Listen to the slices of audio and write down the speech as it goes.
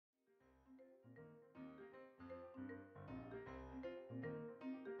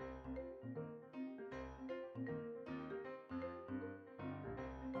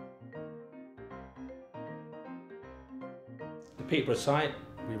Peterborough site,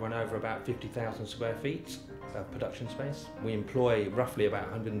 we run over about 50,000 square feet of production space. We employ roughly about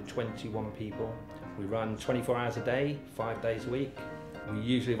 121 people. We run 24 hours a day, 5 days a week. We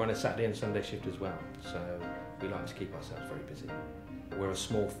usually run a Saturday and Sunday shift as well, so we like to keep ourselves very busy. We're a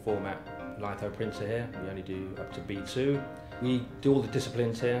small format litho printer here. We only do up to B2. We do all the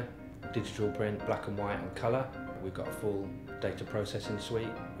disciplines here: digital print, black and white and colour. We've got a full data processing suite.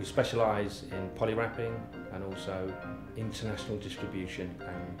 We specialise in polywrapping and also international distribution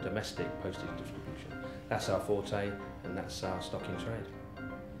and domestic postage distribution. That's our forte and that's our stock in trade.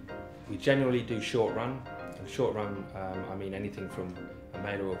 We generally do short run. And short run, I mean anything from a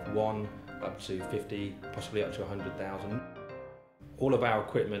mailer of 1 up to 50, possibly up to 100,000. All of our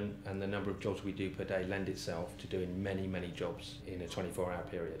equipment and the number of jobs we do per day lend itself to doing many, many jobs in a 24-hour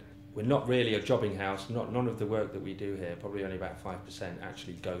period. We're not really a jobbing house. None of the work that we do here, probably only about 5%,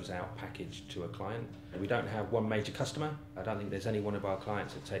 actually goes out packaged to a client. We don't have one major customer. I don't think there's any one of our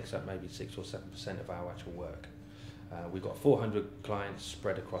clients that takes up maybe 6 or 7% of our actual work. We've got 400 clients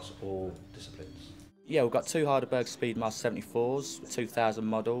spread across all disciplines. Yeah, we've got 2 Heidelberg Speedmaster 74s, 2000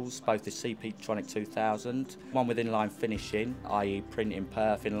 models, both the CP Tronic 2000, one with inline finishing, i.e. printing,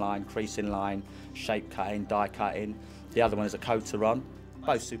 perf inline, crease inline, shape cutting, die cutting. The other one is a coater on.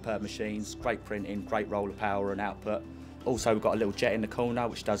 Both superb machines, great printing, great roller power and output. Also we've got a little jet in the corner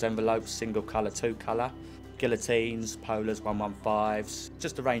which does envelopes, single colour, 2 colour, guillotines, polars, 115s,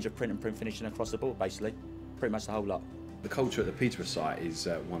 just a range of print and print finishing across the board basically, pretty much the whole lot. The culture at the Peterborough site is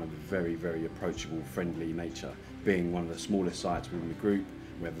one of a very, very approachable, friendly nature. Being one of the smallest sites within the group,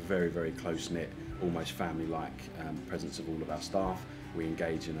 we have a very, very close-knit, almost family-like presence of all of our staff. We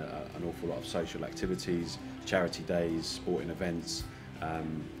engage in an awful lot of social activities, charity days, sporting events,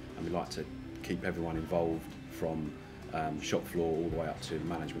 and we like to keep everyone involved from shop floor all the way up to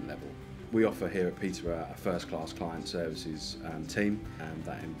management level. We offer here at Peterborough a first-class client services team, and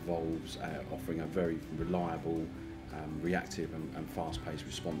that involves offering a very reliable, reactive and fast-paced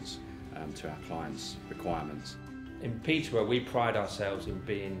response to our clients' requirements. In Peterborough, we pride ourselves in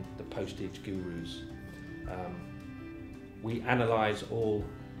being the postage gurus. We analyse all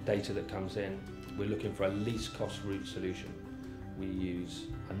data that comes in. We're looking for a least cost route solution. We use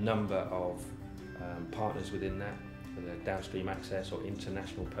a number of partners within that, whether downstream access or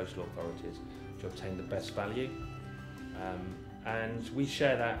international postal authorities, to obtain the best value. And we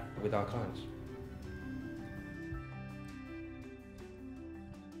share that with our clients.